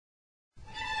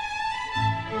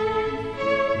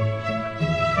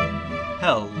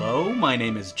Hello, my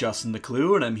name is Justin the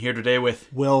Clue, and I'm here today with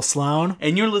Will Sloan.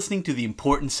 And you're listening to the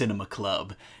Important Cinema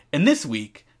Club. And this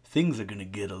week, things are gonna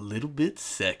get a little bit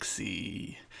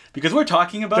sexy. Because we're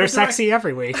talking about... They're sexy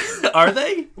every week. Are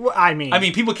they? Well, I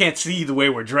mean, people can't see the way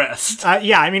we're dressed.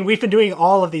 We've been doing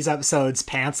all of these episodes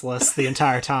pantsless the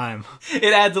entire time.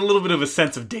 It adds a little bit of a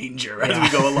sense of danger as we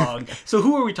go along. So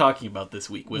who are we talking about this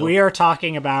week, Will? We are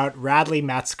talking about Radley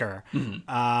Metzger. Mm-hmm.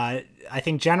 I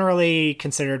think generally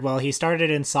considered, well, he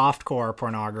started in softcore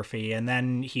pornography, and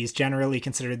then he's generally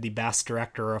considered the best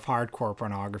director of hardcore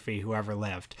pornography who ever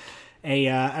lived.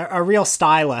 A real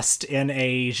stylist in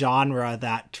a genre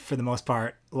that, for the most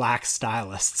part, lacks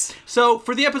stylists. So,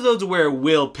 for the episodes where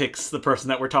Will picks the person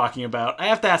that we're talking about, I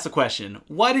have to ask the question,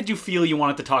 why did you feel you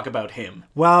wanted to talk about him?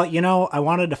 Well, I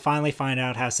wanted to finally find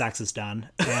out how sex is done,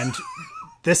 and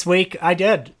this week I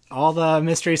did. All the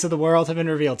mysteries of the world have been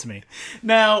revealed to me.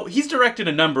 Now, he's directed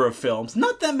a number of films.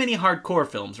 Not that many hardcore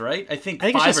films, right? I think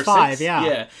 5 it's just or 5, 6.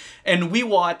 yeah. And we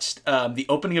watched the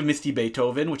opening of Misty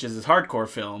Beethoven, which is his hardcore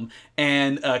film,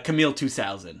 and Camille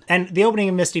 2000. And the opening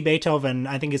of Misty Beethoven,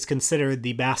 I think, is considered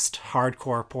the best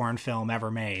hardcore porn film ever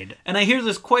made. And I hear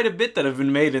there's quite a bit that have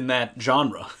been made in that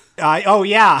genre. Oh,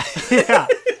 yeah. Yeah.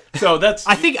 So that's...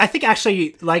 I think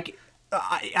actually, like...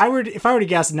 if I were to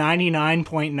guess,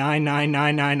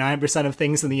 99.99999% of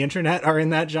things on the internet are in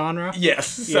that genre. Yes,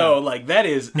 so that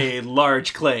is a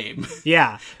large claim.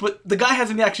 Yeah. But the guy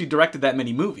hasn't actually directed that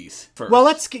many movies first. Well,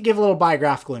 let's give a little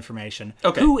biographical information.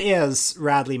 Okay. Who is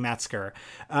Radley Metzger?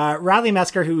 Radley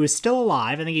Metzger, who is still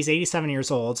alive, I think he's 87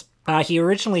 years old.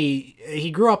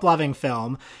 He grew up loving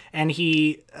film, and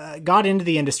he got into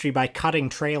the industry by cutting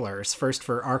trailers, first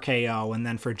for RKO and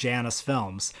then for Janus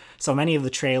Films. So many of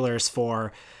the trailers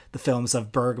for the films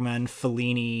of Bergman,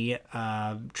 Fellini,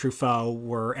 Truffaut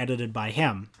were edited by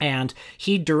him. And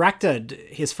he directed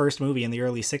his first movie in the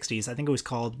early 60s. I think it was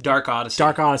called Dark Odyssey.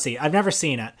 Dark Odyssey. I've never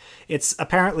seen it. It's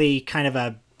apparently kind of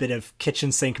a bit of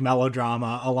kitchen sink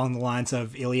melodrama along the lines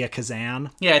of Ilya Kazan.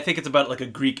 Yeah, I think it's about a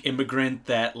Greek immigrant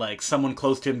that someone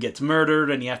close to him gets murdered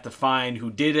and you have to find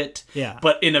who did it. Yeah.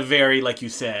 But in a very, like you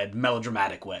said,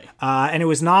 melodramatic way. And it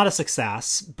was not a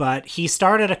success, but he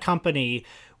started a company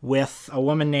with a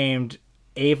woman named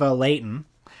Ava Layton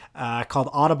called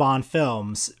Audubon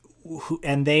Films,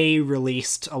 and they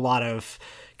released a lot of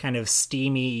kind of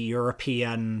steamy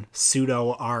European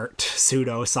pseudo-art,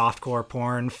 pseudo-softcore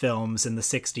porn films in the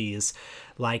 60s.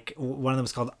 Like, one of them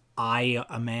was called I,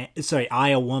 a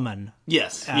Woman.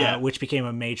 Yes, which became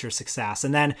a major success.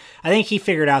 And then I think he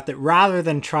figured out that rather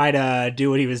than try to do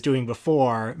what he was doing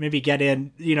before, maybe get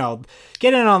in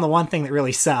on the one thing that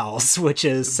really sells, which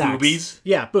is sex. Boobies?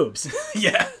 Yeah, boobs.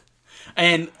 Yeah.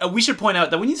 And we should point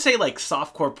out that when you say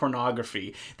softcore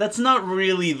pornography, that's not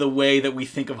really the way that we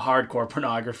think of hardcore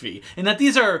pornography. And that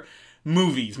these are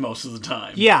movies most of the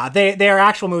time. Yeah, they are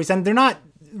actual movies. And they're not...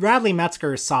 Radley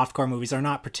Metzger's softcore movies are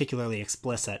not particularly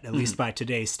explicit, at least by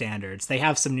today's standards. They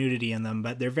have some nudity in them,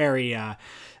 but they're very...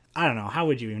 I don't know. How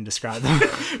would you even describe them?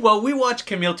 Well, we watched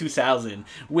Camille 2000,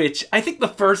 which I think the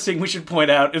first thing we should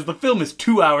point out is the film is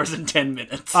 2 hours and 10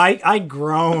 minutes. I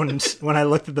groaned when I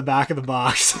looked at the back of the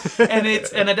box. And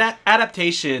it's an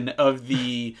adaptation of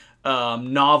the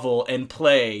novel and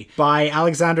play by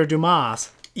Alexandre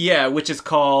Dumas. Yeah, which is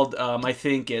called, I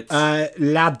think it's...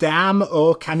 La Dame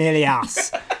aux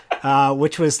Camélias,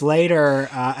 which was later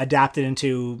adapted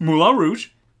into... Moulin Rouge.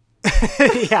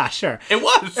 Yeah, sure. It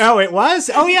was. Oh, it was?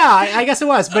 Oh, yeah, I guess it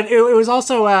was. But it was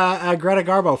also a Greta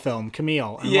Garbo film,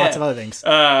 Camille, and lots of other things.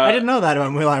 I didn't know that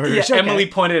about Moulin Rouge. Yeah, okay. Emily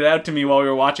pointed it out to me while we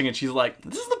were watching it. She's like,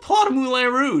 this is the plot of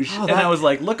Moulin Rouge. And I was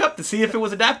like, look up to see if it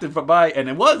was adapted by... And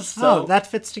it was. So. Oh, that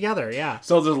fits together, yeah.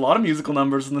 So there's a lot of musical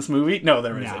numbers in this movie. No,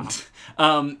 there isn't.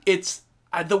 It's...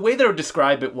 the way they would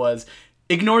describe it was,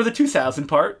 ignore the 2000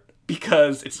 part,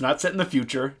 because it's not set in the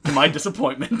future, to my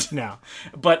disappointment. No.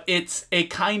 But it's a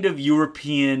kind of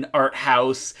European art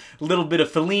house, a little bit of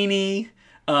Fellini,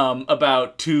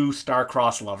 about two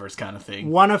star-crossed lovers kind of thing.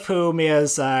 One of whom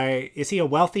is he a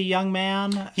wealthy young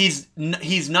man? He's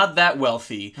not that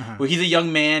wealthy. Well, he's a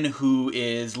young man who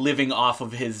is living off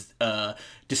of his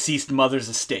deceased mother's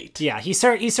estate. Yeah, he's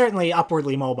certainly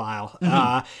upwardly mobile.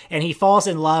 And he falls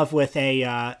in love with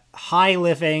a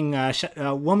high-living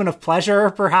woman of pleasure,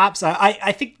 perhaps.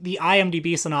 I think the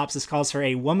IMDb synopsis calls her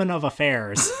a woman of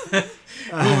affairs.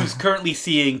 Who's currently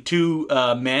seeing two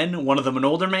men, one of them an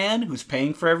older man who's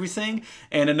paying for everything,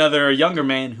 and another younger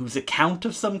man who's a count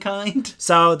of some kind.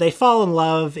 So they fall in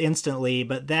love instantly,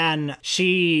 but then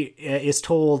she is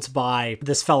told by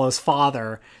this fellow's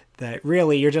father that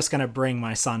really you're just going to bring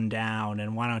my son down,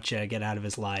 and why don't you get out of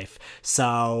his life?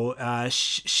 So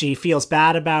she feels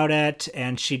bad about it,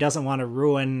 and she doesn't want to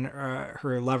ruin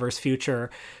her lover's future.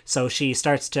 So she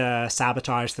starts to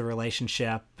sabotage the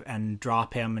relationship and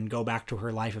drop him and go back to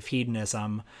her life of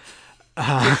hedonism.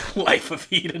 Life of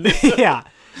hedonism. Yeah.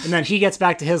 And then he gets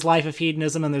back to his life of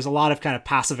hedonism, and there's a lot of kind of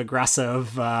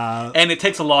passive-aggressive... And it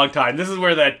takes a long time. This is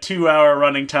where that 2-hour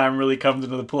running time really comes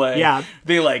into the play. Yeah.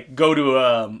 They, like, go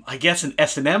to, I guess, an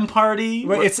S&M party?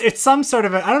 Well, it's some sort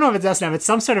of... I don't know if it's S&M. It's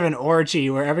some sort of an orgy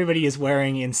where everybody is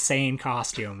wearing insane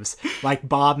costumes. Like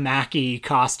Bob Mackie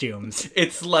costumes.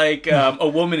 It's like a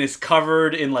woman is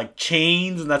covered in, like,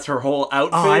 chains, and that's her whole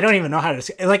outfit. Oh, I don't even know how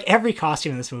to... Like, every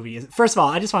costume in this movie is... First of all,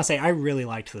 I just want to say I really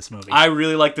liked this movie. I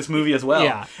really like this movie as well.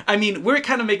 Yeah. I mean, we're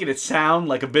kind of making it sound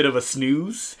like a bit of a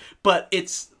snooze, but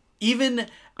it's, even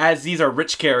as these are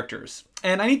rich characters,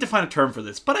 and I need to find a term for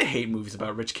this, but I hate movies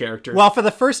about rich characters. Well, for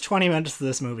the first 20 minutes of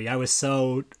this movie, I was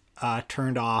so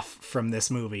turned off from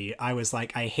this movie. I was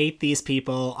like, I hate these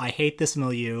people. I hate this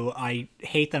milieu. I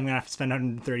hate that I'm going to have to spend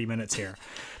 130 minutes here.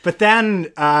 But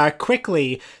then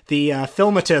quickly, the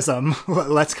filmatism,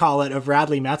 let's call it, of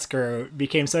Radley Metzger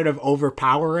became sort of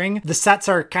overpowering. The sets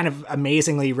are kind of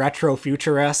amazingly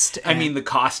retro-futurist. I mean, the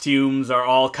costumes are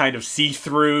all kind of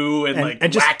see-through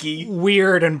and just wacky.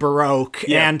 Weird and Baroque.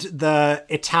 Yeah. And the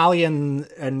Italian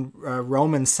and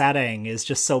Roman setting is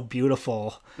just so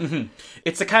beautiful. Mm-hmm.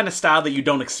 It's the kind of style that you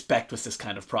don't expect with this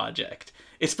kind of project.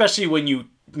 Especially when you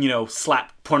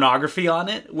slap pornography on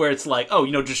it, where it's like, oh,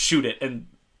 just shoot it and...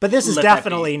 But this is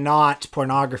definitely not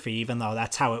pornography, even though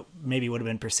that's how it maybe would have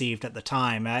been perceived at the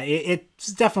time. It's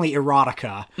definitely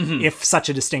erotica, if such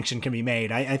a distinction can be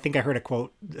made. I think I heard a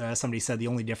quote, somebody said the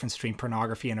only difference between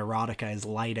pornography and erotica is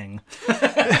lighting.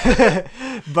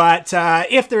 But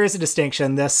if there is a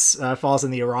distinction, this falls in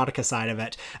the erotica side of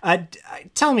it.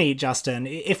 Tell me, Justin,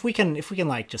 if we can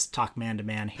like just talk man to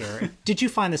man here, did you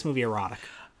find this movie erotic?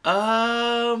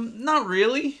 Not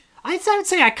really. I would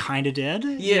say I kind of did.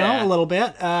 Yeah. A little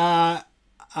bit.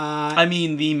 I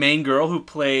mean, the main girl who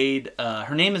played,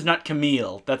 her name is not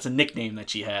Camille. That's a nickname that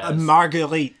she has.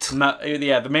 Marguerite.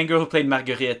 The main girl who played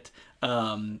Marguerite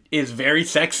is very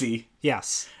sexy.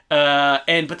 Yes. But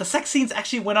the sex scenes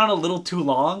actually went on a little too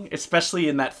long, especially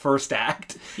in that first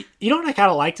act. You know what I kind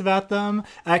of liked about them?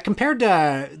 Compared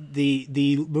to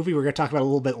the movie we're going to talk about a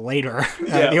little bit later,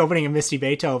 the opening of Misty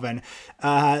Beethoven,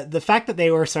 the fact that they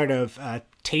were sort of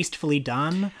tastefully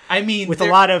done. I mean, with a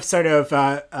lot of sort of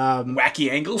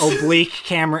wacky angles, oblique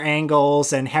camera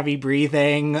angles, and heavy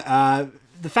breathing.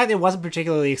 The fact that it wasn't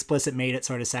particularly explicit made it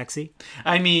sort of sexy.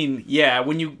 I mean, yeah,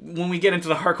 when we get into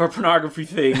the hardcore pornography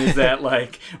thing, is that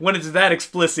like when it's that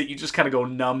explicit, you just kind of go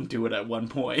numb to it at one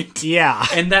point. Yeah,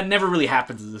 and that never really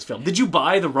happens in this film. Did you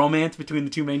buy the romance between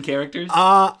the two main characters?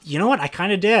 You know what? I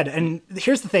kind of did. And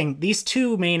here's the thing: these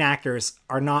two main actors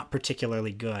are not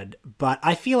particularly good, but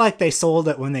I feel like they sold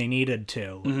it when they needed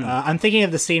to. Mm-hmm. I'm thinking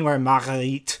of the scene where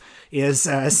Marguerite is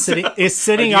sitting.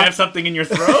 Do you have something in your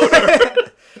throat? Or?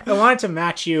 I wanted to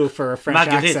match you for a French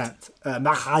accent.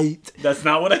 Marguerite. That's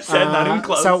not what I said, not even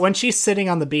close. So when she's sitting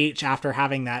on the beach after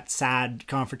having that sad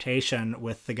confrontation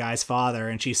with the guy's father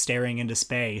and she's staring into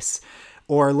space,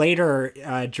 or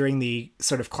later during the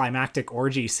sort of climactic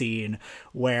orgy scene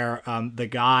where the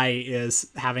guy is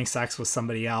having sex with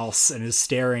somebody else and is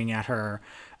staring at her,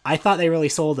 I thought they really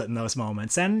sold it in those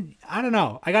moments. And I don't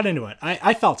know. I got into it.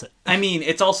 I felt it. I mean,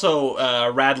 it's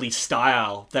also Radley's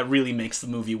style that really makes the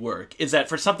movie work. Is that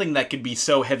for something that could be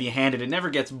so heavy-handed, it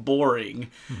never gets boring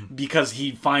because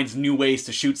he finds new ways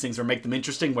to shoot things or make them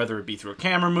interesting, whether it be through a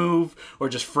camera move or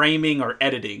just framing or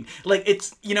editing. Like,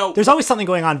 it's, there's always something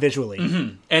going on visually.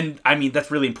 Mm-hmm. And, I mean, that's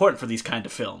really important for these kind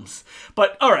of films.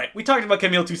 But, all right, we talked about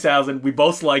Camille 2000. We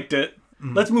both liked it.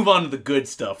 Let's move on to the good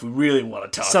stuff we really want to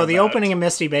talk about. So the opening of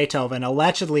Misty Beethoven,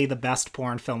 allegedly the best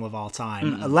porn film of all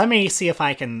time. Let me see if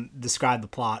I can describe the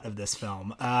plot of this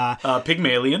film.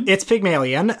 Pygmalion. It's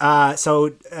Pygmalion.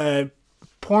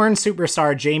 Porn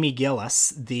superstar Jamie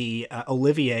Gillis, the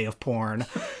Olivier of porn,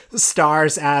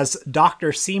 stars as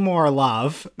Dr. Seymour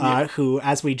Love, who,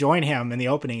 as we join him in the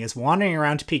opening, is wandering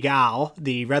around Pigalle,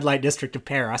 the red light district of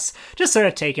Paris, just sort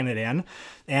of taking it in.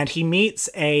 And he meets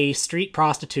a street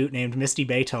prostitute named Misty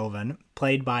Beethoven,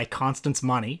 played by Constance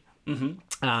Money.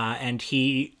 Mm-hmm. And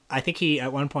I think he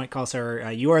at one point calls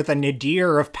her, "You are the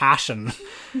nadir of passion,"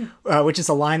 which is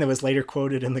a line that was later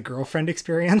quoted in The Girlfriend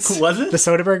Experience. Was it? The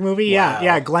Soderbergh movie? Wow.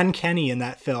 Yeah. Glenn Kenny in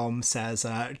that film says,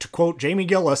 to quote Jamie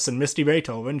Gillis and Misty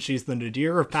Beethoven, she's the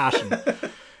nadir of passion.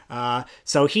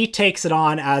 So he takes it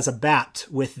on as a bet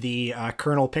with the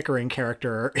Colonel Pickering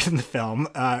character in the film,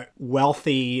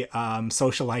 wealthy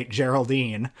socialite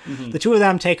Geraldine. The two of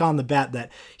them take on the bet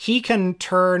that he can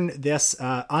turn this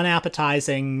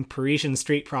unappetizing Parisian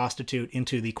street prostitute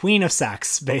into the queen of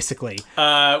sex, basically.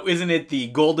 Isn't it the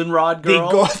Goldenrod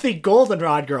Girl? The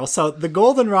Goldenrod Girl. So the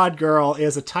Goldenrod Girl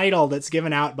is a title that's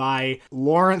given out by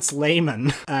Lawrence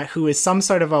Lehman, who is some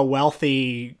sort of a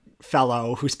wealthy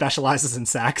fellow who specializes in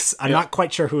sex. I'm not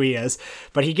quite sure who he is,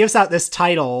 but he gives out this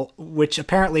title, which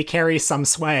apparently carries some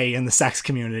sway in the sex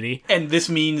community. And this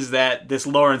means that this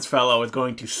Lawrence fellow is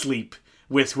going to sleep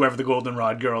with whoever the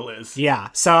Goldenrod Girl is. Yeah.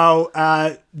 So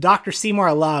Dr.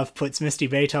 Seymour Love puts Misty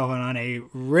Beethoven on a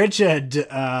rigid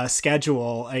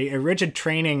schedule, a rigid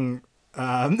training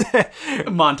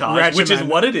montage, regimen. Which is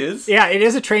what it is. Yeah, it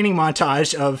is a training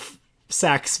montage of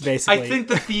sex, basically. I think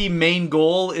that the main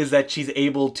goal is that she's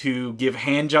able to give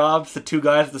hand jobs to two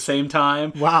guys at the same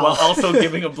time, wow, while also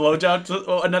giving a blowjob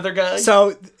to another guy.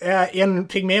 So in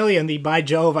Pygmalion, the "by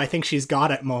Jove, I think she's got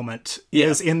it" moment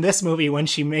is in this movie when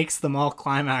she makes them all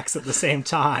climax at the same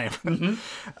time.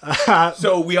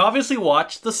 So we obviously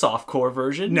watched the softcore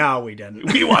version. No, we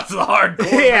didn't. We watched the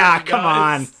hardcore yeah,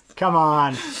 version, come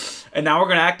on. And now we're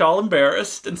going to act all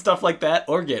embarrassed and stuff like that,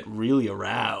 or get really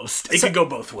aroused. It could go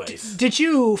both ways. Did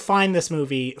you find this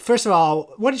movie... First of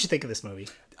all, what did you think of this movie?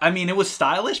 I mean, it was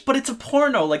stylish, but it's a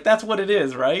porno. Like, that's what it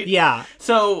is, right? Yeah.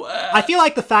 So... I feel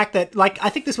like the fact that... I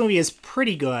think this movie is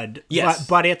pretty good. Yes.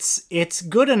 But it's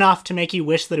good enough to make you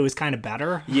wish that it was kind of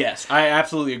better. Yes, I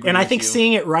absolutely agree And with I think you.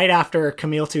 seeing it right after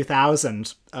Camille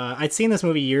 2000... I'd seen this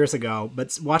movie years ago,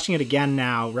 but watching it again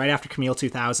now, right after Camille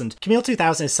 2000. Camille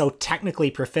 2000 is so technically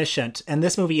proficient, and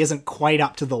this movie isn't quite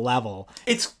up to the level.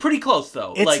 It's pretty close,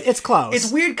 though. It's close.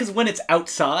 It's weird because when it's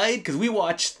outside, because we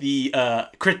watched the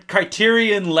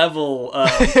Criterion level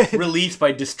release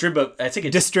by Distrib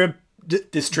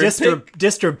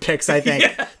Pix, I think.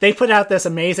 Yeah. They put out this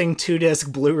amazing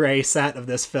 2-disc Blu-ray set of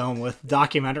this film with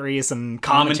documentaries and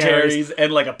commentaries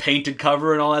and like a painted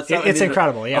cover and all that stuff. It's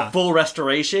incredible, yeah. A full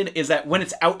restoration is that when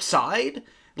it's outside,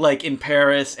 like in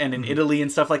Paris and in Italy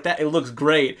and stuff like that, it looks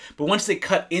great. But once they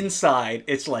cut inside,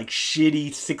 it's like shitty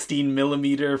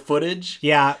 16mm footage.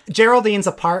 Yeah. Geraldine's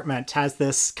apartment has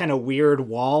this kind of weird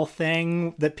wall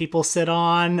thing that people sit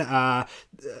on.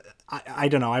 I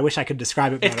don't know. I wish I could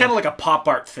describe it better. It's kind of like a pop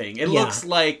art thing. It looks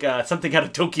like something out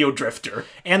of Tokyo Drifter.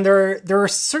 And there are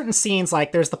certain scenes,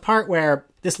 like there's the part where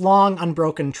this long,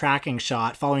 unbroken tracking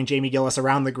shot following Jamie Gillis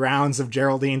around the grounds of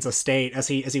Geraldine's estate as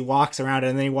he walks around it,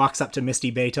 and then he walks up to Misty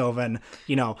Beethoven,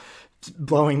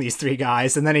 blowing these three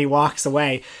guys, and then he walks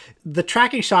away. The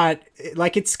tracking shot,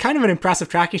 it's kind of an impressive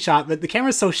tracking shot, but the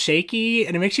camera's so shaky,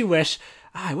 and it makes you wish...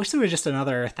 I wish there was just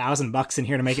another $1,000 in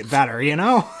here to make it better,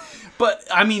 But,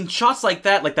 I mean, shots like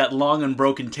that long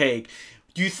unbroken take,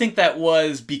 do you think that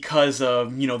was because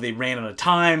of, they ran out of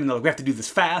time and they're like, we have to do this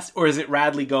fast? Or is it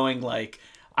Radley going like,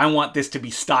 I want this to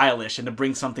be stylish and to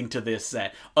bring something to this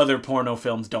that other porno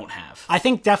films don't have? I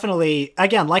think definitely,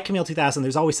 again, like Camille 2000,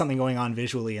 there's always something going on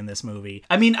visually in this movie.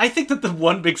 I mean, I think that the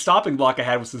one big stopping block I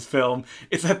had with this film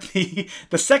is that the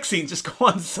sex scenes just go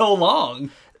on so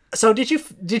long. So did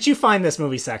you find this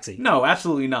movie sexy? No,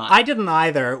 absolutely not. I didn't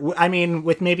either. I mean,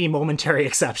 with maybe momentary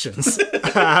exceptions.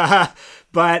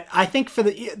 But I think for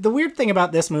the weird thing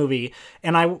about this movie,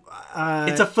 and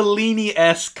it's a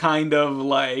Fellini-esque kind of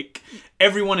like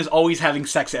everyone is always having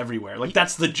sex everywhere. Like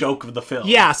that's the joke of the film.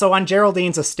 Yeah. So on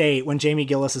Geraldine's estate, when Jamie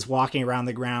Gillis is walking around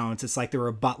the grounds, it's like there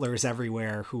are butlers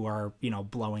everywhere who are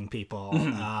blowing people.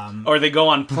 Mm-hmm. Or they go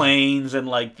on planes and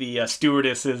like the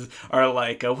stewardesses are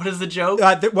like, what is the joke?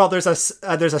 Well, there's a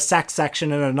sex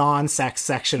section and a non-sex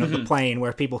section of the plane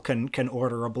where people can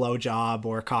order a blowjob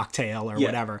or a cocktail or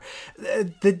whatever.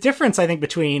 The difference, I think,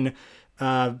 between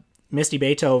Misty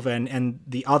Beethoven and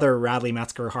the other Radley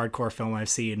Metzger hardcore film I've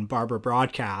seen, Barbara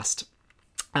Broadcast,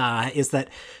 is that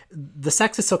the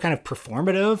sex is so kind of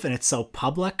performative and it's so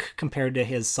public compared to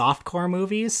his softcore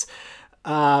movies.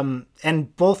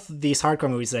 And both these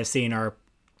hardcore movies that I've seen are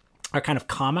kind of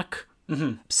comic.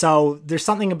 Mm-hmm. So there's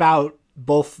something about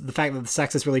both the fact that the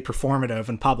sex is really performative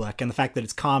and public and the fact that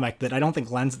it's comic that I don't think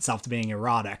lends itself to being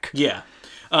erotic. Yeah.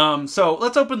 So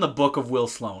let's open the book of Will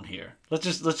Sloan here. Let's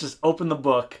just open the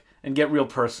book and get real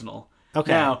personal.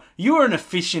 Okay. Now, you are an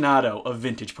aficionado of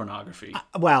vintage pornography.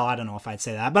 Well, I don't know if I'd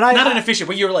say that, but not an aficionado,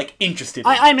 but you're like interested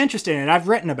in it. I'm interested in it. I've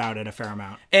written about it a fair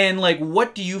amount. And like,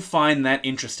 what do you find that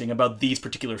interesting about these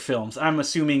particular films? I'm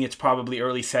assuming it's probably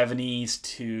early 70s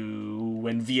to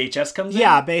when VHS comes in?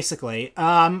 Yeah, basically.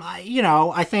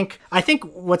 I think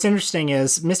what's interesting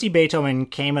is Misty Beethoven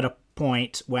came at a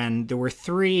point when there were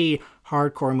 3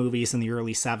 hardcore movies in the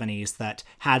early 70s that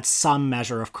had some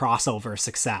measure of crossover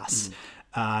success.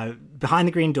 Behind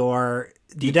the Green Door,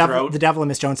 The Devil and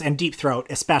Miss Jones, and Deep Throat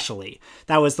especially.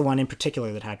 That was the one in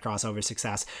particular that had crossover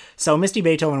success. So Misty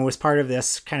Beethoven was part of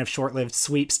this kind of short-lived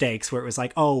sweepstakes where it was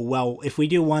like, oh, well, if we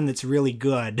do one that's really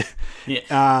good... Yeah.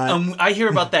 I hear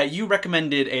about that. You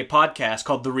recommended a podcast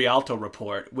called The Rialto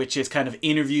Report, which is kind of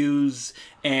interviews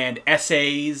and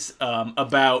essays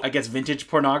about, I guess, vintage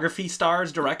pornography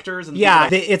stars, directors. And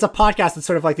it's a podcast that's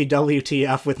sort of like the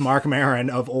WTF with Marc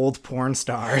Maron of old porn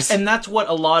stars. And that's what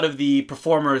a lot of the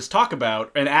performers talk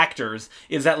about, and actors,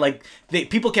 is that like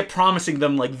people kept promising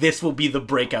them like this will be the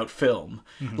breakout film.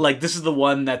 Like this is the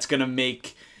one that's going to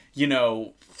make,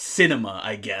 cinema,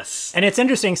 I guess. And it's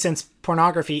interesting since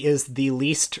pornography is the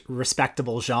least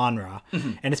respectable genre,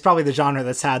 and it's probably the genre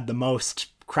that's had the most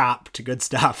crap to good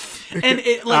stuff. And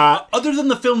it, like, other than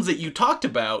the films that you talked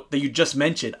about, that you just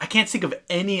mentioned, I can't think of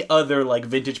any other like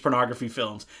vintage pornography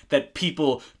films that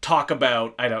people talk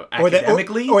about,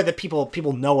 academically, or that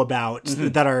people know about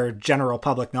that are general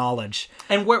public knowledge.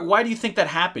 And why do you think that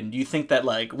happened? Do you think that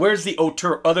like where's the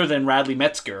auteur other than Radley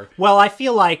Metzger? Well, I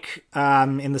feel like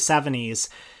in the 70s.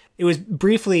 It was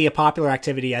briefly a popular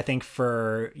activity, I think,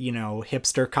 for,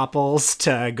 hipster couples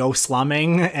to go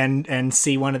slumming and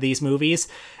see one of these movies.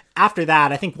 After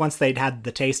that, I think once they'd had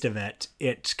the taste of it,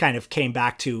 it kind of came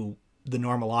back to the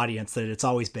normal audience that it's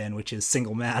always been, which is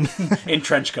single men. In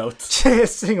trench coats.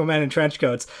 Single men in trench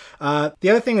coats. The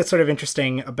other thing that's sort of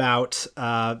interesting about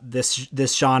this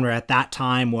genre at that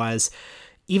time was,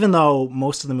 even though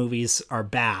most of the movies are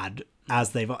bad,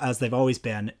 as they've always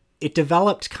been, it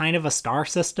developed kind of a star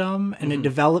system, and it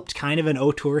developed kind of an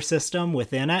auteur system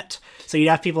within it. So you'd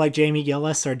have people like Jamie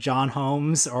Gillis or John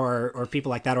Holmes or people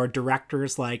like that, or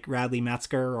directors like Radley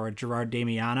Metzger or Gerard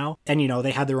Damiano. And, they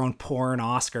had their own porn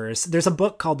Oscars. There's a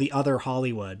book called The Other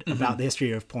Hollywood about the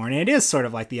history of porn, and it is sort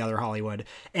of like The Other Hollywood.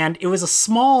 And it was a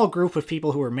small group of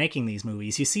people who were making these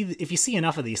movies. If you see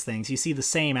enough of these things, you see the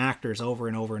same actors over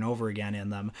and over and over again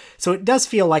in them. So it does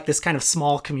feel like this kind of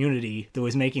small community that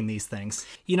was making these things.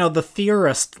 The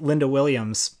theorist Linda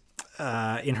Williams,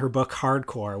 in her book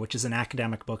Hardcore, which is an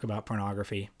academic book about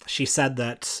pornography, she said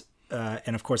that,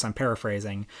 and of course I'm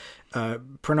paraphrasing,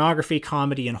 pornography,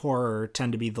 comedy, and horror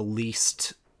tend to be the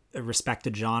least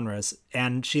respected genres.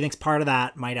 And she thinks part of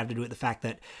that might have to do with the fact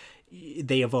that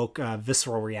they evoke a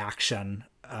visceral reaction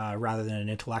rather than an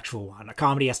intellectual one. A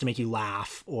comedy has to make you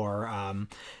laugh, or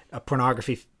a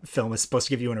pornography film is supposed to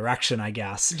give you an erection, I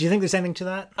guess. Do you think there's anything to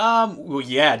that? Well,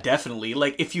 yeah, definitely.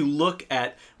 Like, if you look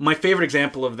at... My favorite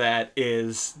example of that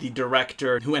is the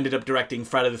director who ended up directing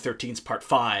Friday the 13th Part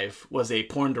 5 was a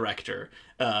porn director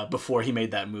before he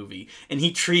made that movie. And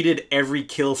he treated every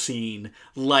kill scene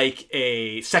like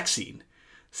a sex scene.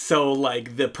 So,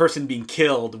 like, the person being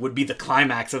killed would be the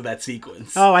climax of that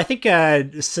sequence. Oh, I think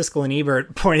Siskel and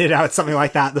Ebert pointed out something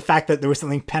like that. The fact that there was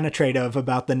something penetrative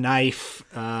about the knife.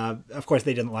 Of course,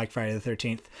 they didn't like Friday the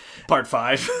 13th. Part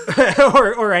 5.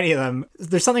 or any of them.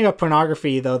 There's something about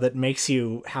pornography, though, that makes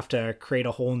you have to create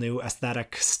a whole new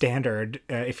aesthetic standard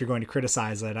if you're going to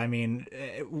criticize it. I mean,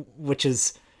 which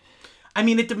is... I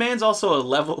mean, it demands also a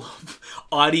level of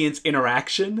audience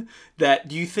interaction that,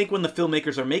 do you think when the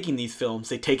filmmakers are making these films,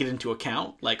 they take it into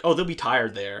account? Like, oh, they'll be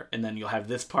tired there, and then you'll have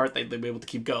this part, they'll be able to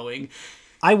keep going.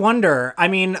 I wonder. I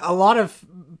mean, a lot of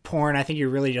porn, I think you're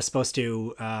really just supposed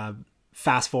to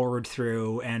fast forward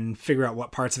through and figure out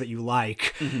what parts of it you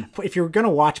like. If you're going to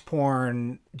watch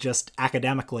porn just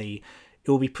academically,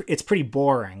 it's pretty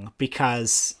boring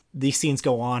because these scenes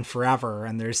go on forever,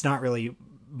 and there's not really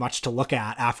much to look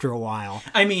at after a while.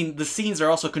 I mean, the scenes are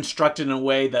also constructed in a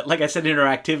way that, like I said,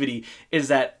 interactivity is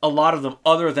that a lot of them,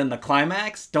 other than the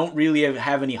climax, don't really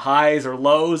have any highs or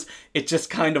lows. It's just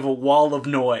kind of a wall of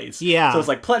noise. Yeah. So it's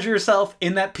like, pleasure yourself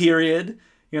in that period.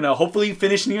 Hopefully you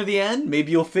finish near the end.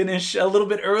 Maybe you'll finish a little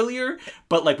bit earlier,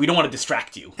 but like, we don't want to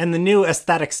distract you. And the new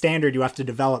aesthetic standard you have to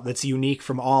develop that's unique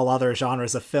from all other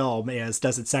genres of film is,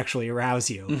 does it sexually arouse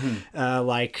you?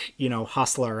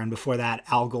 Hustler, and before that,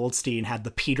 Al Goldstein had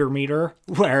the Peter meter,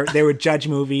 where they would judge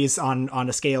movies on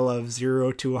a scale of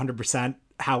 0 to 100%,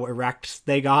 how erect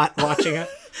they got watching it.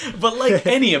 But like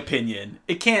any opinion,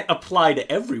 it can't apply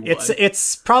to everyone.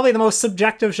 It's probably the most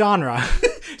subjective genre.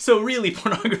 So really,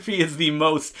 pornography is the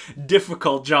most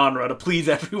difficult genre to please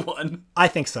everyone. I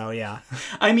think so, yeah.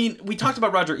 I mean, we talked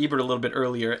about Roger Ebert a little bit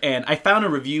earlier, and I found a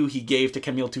review he gave to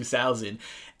Camille 2000,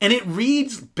 and it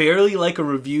reads barely like a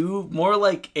review, more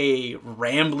like a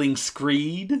rambling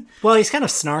screed. Well, he's kind of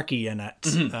snarky in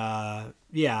it.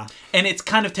 Yeah. And it's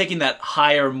kind of taking that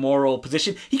higher moral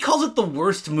position. He calls it the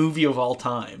worst movie of all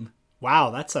time.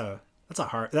 Wow, that's a That's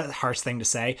a harsh thing to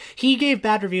say. He gave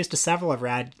bad reviews to several of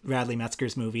Radley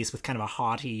Metzger's movies with kind of a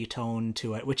haughty tone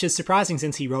to it, which is surprising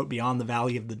since he wrote Beyond the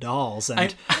Valley of the Dolls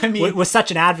and I mean, was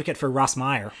such an advocate for Russ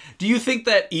Meyer. Do you think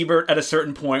that Ebert at a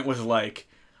certain point was like,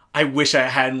 I wish I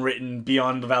hadn't written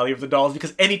Beyond the Valley of the Dolls?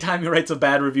 Because anytime he writes a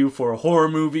bad review for a horror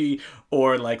movie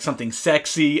or like something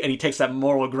sexy and he takes that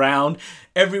moral ground,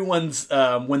 everyone's,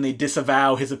 when they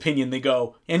disavow his opinion, they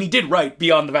go, and he did write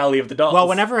Beyond the Valley of the Dolls. Well,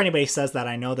 whenever anybody says that,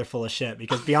 I know they're full of shit,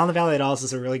 because Beyond the Valley of the Dolls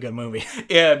is a really good movie.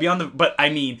 Yeah, but I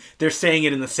mean, they're saying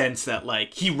it in the sense that,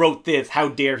 like, he wrote this, how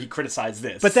dare he criticize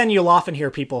this? But then you'll often hear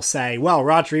people say, well,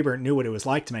 Roger Ebert knew what it was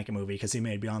like to make a movie because he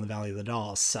made Beyond the Valley of the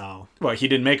Dolls, so... Well, he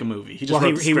didn't make a movie. He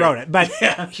just he wrote it. But,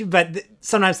 yeah. but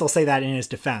sometimes they'll say that in his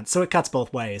defense, so it cuts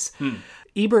both ways.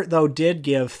 Ebert, though, did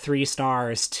give 3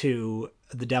 stars to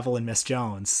The Devil and Miss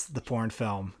Jones, the porn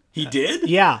film. He did?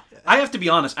 Yeah. I have to be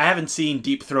honest, I haven't seen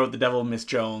Deep Throat, The Devil and Miss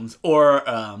Jones, or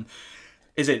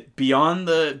is it Behind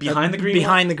the Green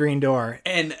Behind the Green Door.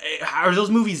 And are those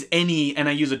movies any, and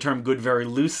I use the term good very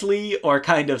loosely, or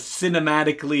kind of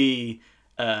cinematically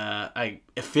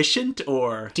efficient,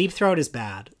 or... Deep Throat is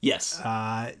bad. Yes.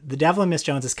 The Devil and Miss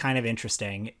Jones is kind of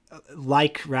interesting.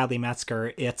 Like Radley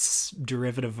Metzger, it's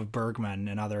derivative of Bergman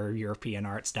and other European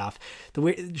art stuff.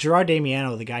 Gerard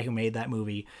Damiano, the guy who made that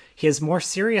movie, his more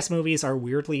serious movies are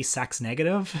weirdly sex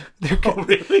negative.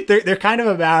 Really? They're kind of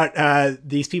about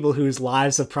these people whose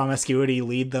lives of promiscuity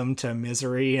lead them to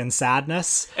misery and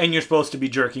sadness. And you're supposed to be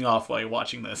jerking off while you're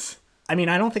watching this. I mean,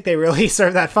 I don't think they really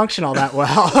serve that function all that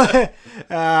well.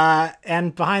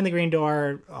 And Behind the Green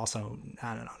Door, also,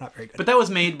 I don't know, not very good. But that was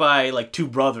made by, like, 2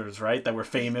 brothers, right? That were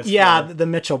famous. Yeah, the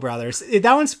Mitchell brothers.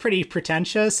 That one's pretty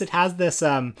pretentious. It has this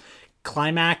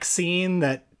climax scene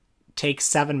that takes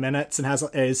 7 minutes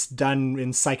and is done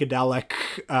in psychedelic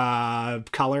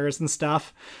colors and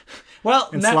stuff. Well,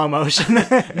 in slow motion.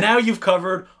 Now you've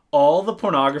covered all the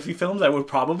pornography films I would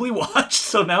probably watch,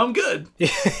 so now I'm good.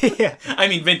 Yeah. I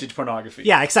mean, vintage pornography.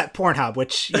 Yeah, except Pornhub,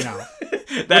 which,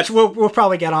 which we'll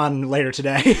probably get on later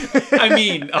today. I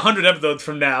mean, 100 episodes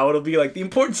from now, it'll be like the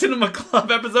Important Cinema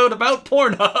Club episode about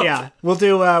Pornhub. Yeah, we'll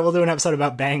do an episode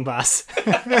about Bang Bus.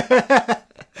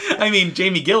 I mean,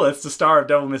 Jamie Gillis, the star of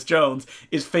Devil Miss Jones,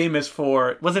 is famous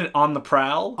for, wasn't it On the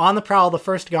Prowl? On the Prowl, the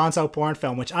first Gonzo porn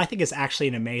film, which I think is actually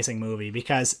an amazing movie,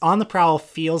 because On the Prowl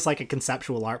feels like a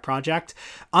conceptual art project,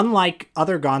 unlike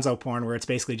other Gonzo porn where it's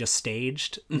basically just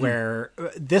staged, where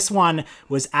this one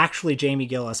was actually Jamie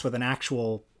Gillis with an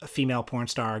actual female porn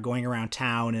star going around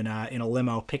town in a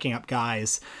limo picking up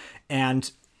guys,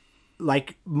 and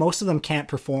like most of them can't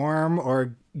perform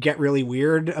or get really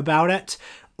weird about it,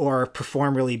 or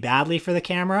perform really badly for the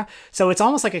camera. So it's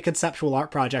almost like a conceptual art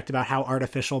project about how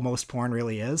artificial most porn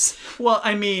really is. Well,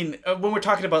 I mean, when we're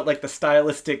talking about like the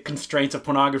stylistic constraints of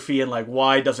pornography and like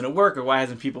why doesn't it work or why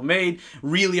hasn't people made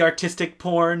really artistic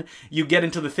porn, you get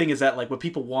into the thing is that like what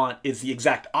people want is the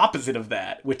exact opposite of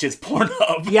that, which is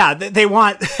Pornhub. Yeah, they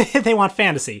want they want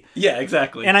fantasy. Yeah,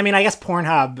 exactly. And I mean, I guess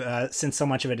Pornhub, since so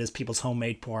much of it is people's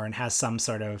homemade porn, has some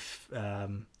sort of...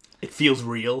 it feels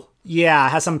real. Yeah, it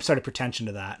has some sort of pretension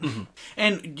to that. Mm-hmm.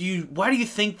 And why do you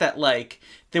think that, like,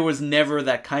 there was never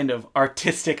that kind of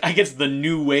artistic, I guess, the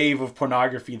new wave of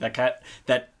pornography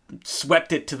that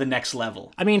swept it to the next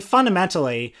level? I mean,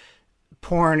 fundamentally,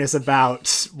 porn is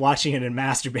about watching it and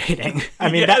masturbating.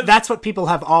 I mean, Yes. that's what people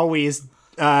have always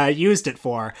used it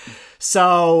for.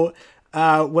 So...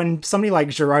 when somebody like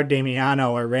Gerard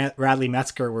Damiano or Radley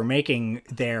Metzger were making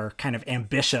their kind of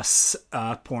ambitious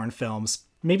porn films,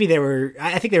 maybe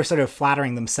I think they were sort of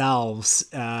flattering themselves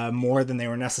more than they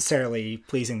were necessarily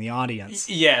pleasing the audience.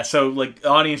 Yeah, so like the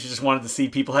audience just wanted to see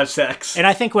people have sex. And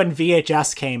I think when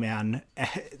VHS came in,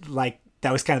 like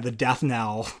that was kind of the death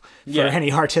knell for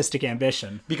any artistic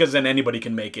ambition. Because then anybody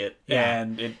can make it,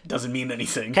 and it doesn't mean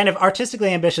anything. Kind of artistically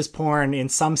ambitious porn, in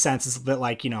some sense, is a bit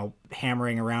like,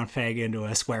 hammering a round peg into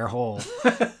a square hole.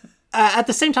 At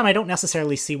the same time, I don't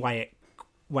necessarily see why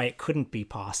it couldn't be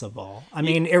possible. I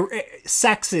mean,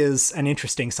 sex is an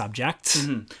interesting subject.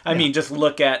 Mm-hmm. I mean, just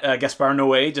look at Gaspar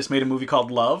Noé just made a movie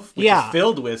called Love, which is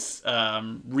filled with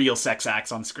real sex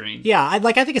acts on screen. Yeah, I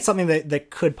think it's something that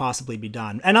could possibly be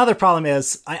done. Another problem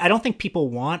is, I don't think people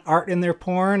want art in their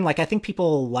porn. Like, I think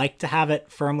people like to have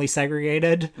it firmly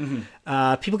segregated.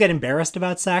 Mm-hmm. People get embarrassed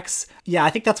about sex. Yeah, I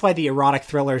think that's why the erotic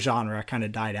thriller genre kind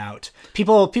of died out.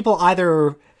 People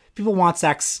want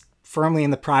sex firmly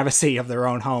in the privacy of their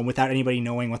own home without anybody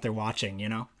knowing what they're watching, you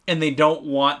know? And they don't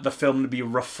want the film to be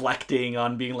reflecting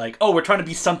on being like, oh, we're trying to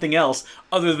be something else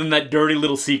other than that dirty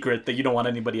little secret that you don't want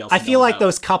anybody else to know I feel like about.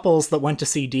 those couples that went to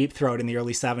see Deep Throat in the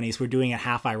early 70s were doing it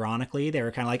half ironically. They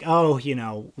were kind of like, oh, you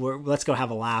know, let's go have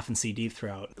a laugh and see Deep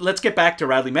Throat. Let's get back to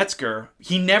Radley Metzger.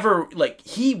 He never,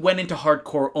 he went into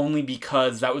hardcore only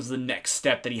because that was the next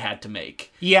step that he had to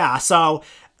make. Yeah, so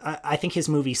I think his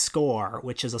movie Score,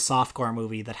 which is a softcore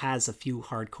movie that has a few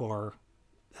hardcore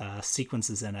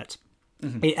sequences in it,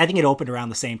 I think it opened around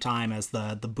the same time as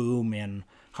the boom in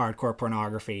hardcore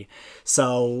pornography.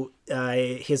 So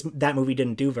that movie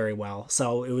didn't do very well.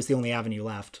 So it was the only avenue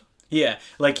left. Yeah,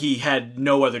 like he had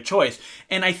no other choice.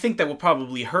 And I think that what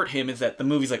probably hurt him is that the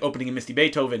movies like Opening and Misty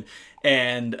Beethoven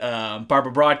and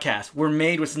Barbara Broadcast were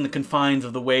made within the confines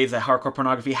of the ways that hardcore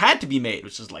pornography had to be made,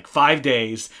 which is like 5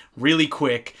 days, really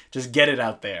quick, just get it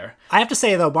out there. I have to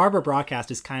say, though, Barbara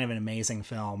Broadcast is kind of an amazing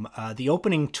film. The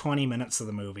opening 20 minutes of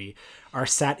the movie are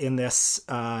set in this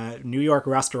New York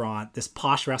restaurant, this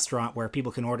posh restaurant where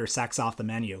people can order sex off the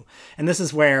menu. And this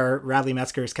is where Radley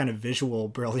Metzger's kind of visual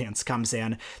brilliance comes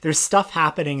in. There's stuff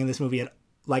happening in this movie at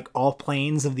like all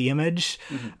planes of the image.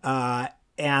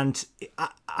 And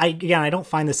I don't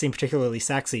find this scene particularly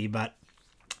sexy, but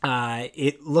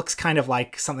it looks kind of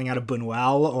like something out of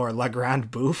Buñuel or La Grande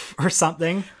Bouffe or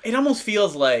something. It almost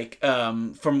feels like,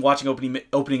 from watching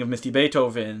opening of Misty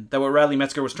Beethoven, that what Radley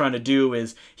Metzger was trying to do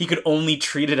is he could only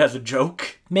treat it as a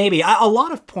joke. Maybe. A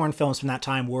lot of porn films from that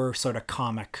time were sort of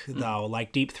comic, though.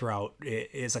 Like Deep Throat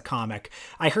is a comic.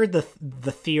 I heard the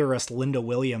theorist Linda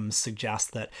Williams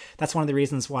suggest that that's one of the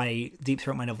reasons why Deep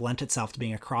Throat might have lent itself to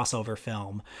being a crossover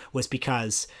film, was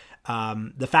because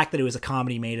the fact that it was a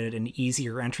comedy made it an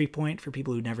easier entry point for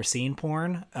people who'd never seen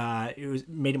porn.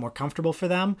 Made it more comfortable for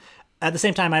them. At the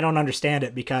same time, I don't understand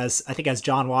it because I think, as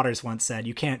John Waters once said,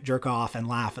 you can't jerk off and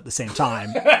laugh at the same time.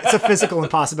 It's a physical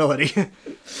impossibility.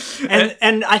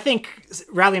 and I think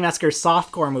Radley Metzger's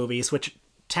softcore movies, which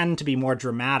tend to be more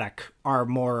dramatic, are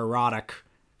more erotic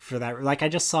for that. Like, I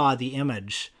just saw The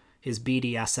Image, his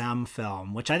BDSM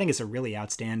film, which I think is a really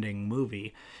outstanding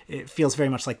movie. It feels very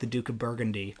much like The Duke of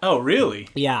Burgundy. Oh, really?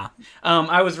 Yeah.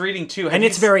 I was reading too. And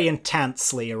it's very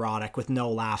intensely erotic with no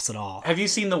laughs at all. Have you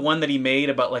seen the one that he made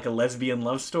about like a lesbian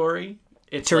love story?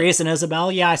 It's Therese and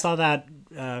Isabel? Yeah, I saw that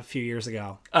a few years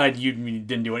ago. You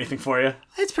didn't do anything for you?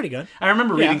 It's pretty good. I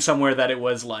remember reading somewhere that it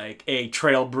was like a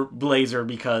trailblazer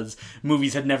because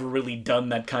movies had never really done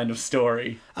that kind of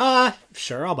story.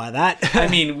 Sure, I'll buy that. I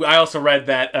mean, I also read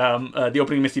that the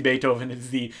opening of Misty Beethoven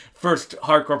is the first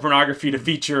hardcore pornography to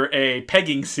feature a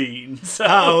pegging scene. So.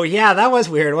 Oh, yeah, that was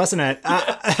weird, wasn't it?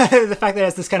 The fact that it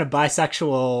has this kind of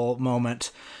bisexual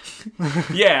moment.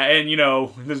 Yeah, and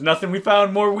there's nothing we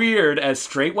found more weird as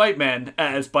straight white men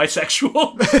as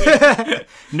bisexual.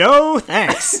 No,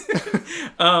 thanks.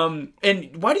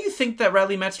 And why do you think that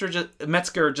Radley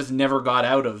Metzger just never got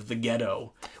out of the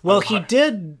ghetto? Well, he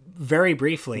did very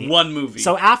briefly. One movie.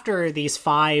 So after these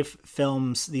 5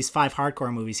 films, these 5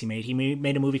 hardcore movies he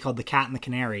made a movie called The Cat and the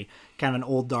Canary, kind of an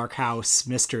old dark house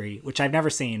mystery, which I've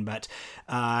never seen, but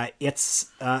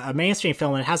it's a mainstream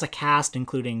film, and it has a cast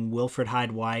including Wilfred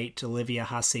Hyde-White, Olivia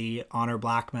Hussey, Honor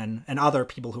Blackman, and other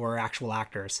people who are actual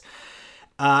actors.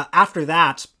 After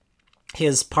that,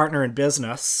 his partner in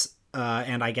business,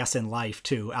 and I guess in life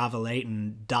too, Ava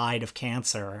Leighton, died of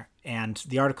cancer. And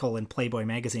the article in Playboy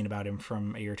magazine about him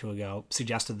from a year or two ago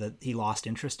suggested that he lost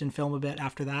interest in film a bit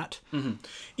after that. Mm-hmm.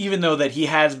 Even though that he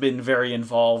has been very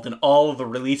involved in all of the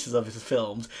releases of his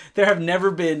films, there have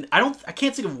never been... I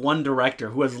can't think of one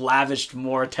director who has lavished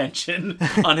more attention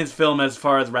on his film as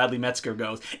far as Radley Metzger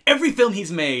goes. Every film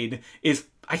he's made is,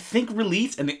 I think,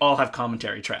 released, and they all have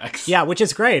commentary tracks. Yeah, which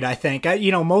is great, I think.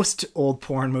 Most old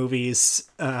porn movies...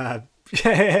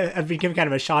 have been given kind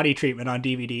of a shoddy treatment on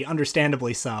DVD,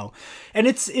 understandably so. And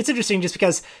it's interesting just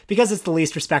because it's the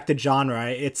least respected genre.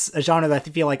 It's a genre that I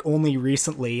feel like only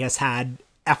recently has had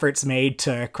efforts made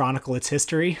to chronicle its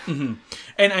history. Mm-hmm.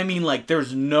 And I mean,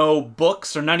 there's no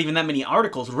books or not even that many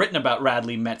articles written about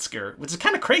Radley Metzger, which is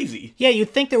kind of crazy. Yeah, you'd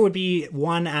think there would be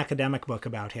one academic book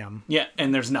about him. Yeah,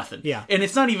 and there's nothing. Yeah. And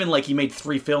it's not even like he made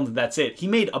 3 films and that's it. He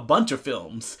made a bunch of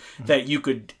films that you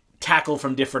could tackle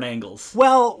from different angles.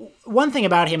 Well, one thing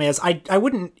about him is I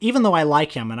wouldn't, even though I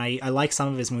like him and I like some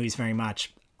of his movies very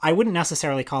much, I wouldn't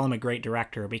necessarily call him a great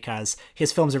director because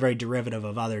his films are very derivative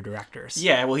of other directors.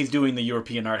 Yeah, well, he's doing the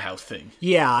European art house thing.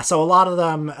 Yeah, so a lot of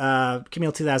them,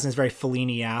 Camille 2000 is very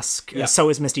Fellini-esque. Yeah. So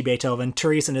is Misty Beethoven.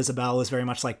 Therese and Isabel is very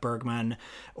much like Bergman,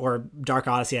 or Dark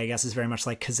Odyssey, I guess, is very much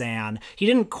like Kazan. He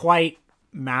didn't quite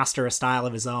master a style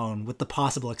of his own, with the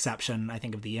possible exception, I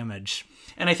think, of The Image.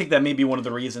 And I think that may be one of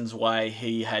the reasons why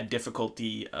he had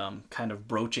difficulty kind of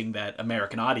broaching that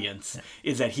American audience,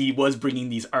 is that he was bringing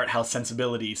these art house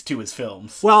sensibilities to his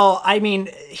films. Well, I mean,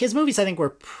 his movies, I think,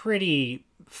 were pretty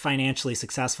financially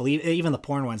successful. Even the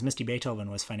porn ones. Misty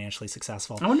Beethoven was financially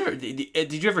successful. I wonder,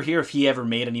 did you ever hear if he ever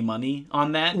made any money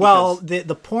on that? Well,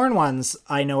 the porn ones,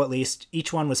 I know at least,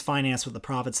 each one was financed with the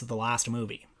profits of the last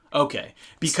movie. Okay,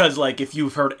 because like if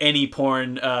you've heard any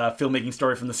porn filmmaking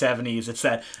story from the 70s, it's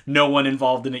that no one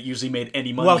involved in it usually made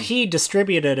any money. Well, he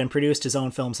distributed and produced his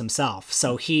own films himself,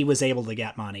 so he was able to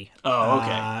get money. Oh,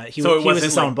 okay. He was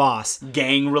his own boss.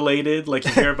 Gang related, like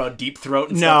you hear about Deep Throat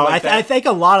and no, stuff like that? I think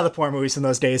a lot of the porn movies in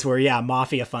those days were,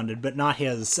 mafia funded, but not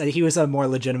his. He was a more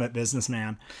legitimate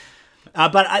businessman.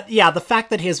 The fact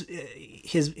that his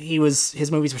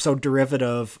movies were so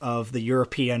derivative of the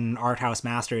European art house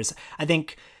masters, I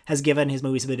think, has given his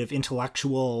movies a bit of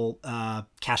intellectual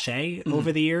cachet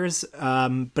over the years.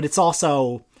 But it's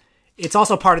also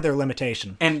part of their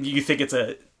limitation. And you think it's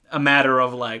a matter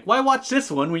of like, why watch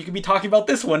this one when you could be talking about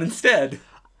this one instead?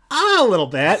 A little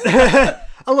bit. A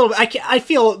little bit. I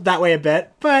feel that way a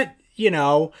bit, but his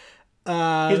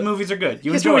movies are good.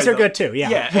 His movies are good too, yeah.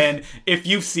 Yeah, and if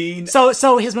you've seen...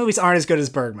 So his movies aren't as good as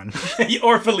Bergman.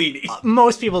 or Fellini.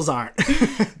 Most people's aren't.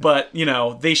 But,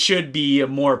 they should be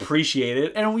more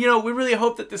appreciated. And, we really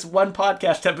hope that this one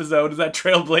podcast episode is that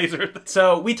trailblazer.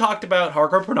 So we talked about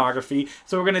hardcore pornography,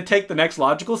 so we're going to take the next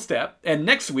logical step. And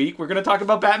next week, we're going to talk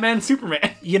about Batman and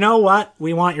Superman. You know what?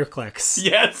 We want your clicks.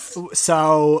 Yes.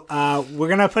 So we're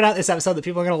going to put out this episode that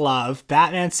people are going to love.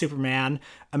 Batman, Superman.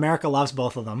 America loves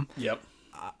both of them. Yep.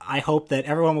 I hope that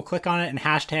everyone will click on it and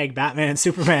hashtag Batman and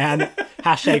Superman,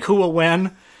 hashtag who will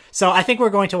win. So I think we're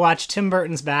going to watch Tim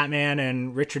Burton's Batman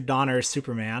and Richard Donner's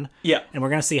Superman. Yeah. And we're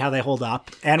going to see how they hold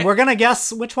up. And we're going to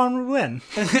guess which one would win.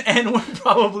 And we're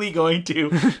probably going to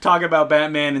talk about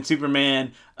Batman and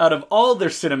Superman out of all their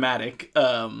cinematic...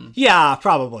 yeah,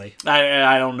 probably.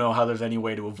 I don't know how there's any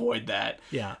way to avoid that.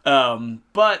 Yeah.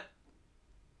 But...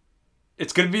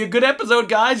 it's going to be a good episode,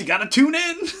 guys. You got to tune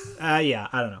in. Yeah,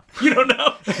 I don't know. You don't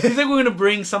know? You think we're going to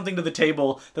bring something to the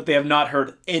table that they have not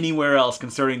heard anywhere else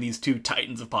concerning these two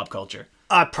titans of pop culture?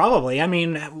 Probably. I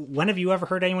mean, when have you ever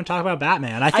heard anyone talk about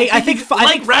Batman? I think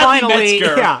Radley finally,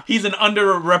 Metzger, he's an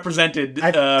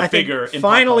underrepresented figure in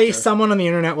finally pop culture. Someone on the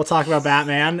internet will talk about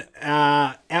Batman.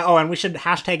 And we should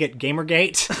hashtag it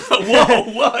Gamergate.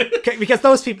 Whoa, what? Because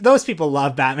those people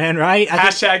love Batman, right?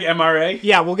 Hashtag MRA?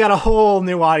 Yeah, we'll get a whole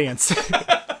new audience.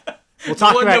 We'll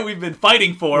talk one about that we've been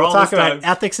fighting for all We'll this time. talk about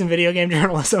ethics in video game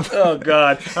journalism. Oh,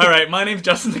 God. All right, my name's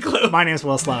Justin DeClue. My name's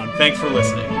Will Sloan. Thanks for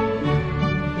listening.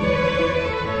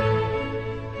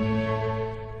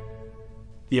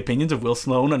 The opinions of Will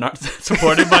Sloan are not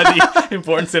supported by the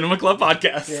Important Cinema Club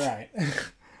podcast. You're right.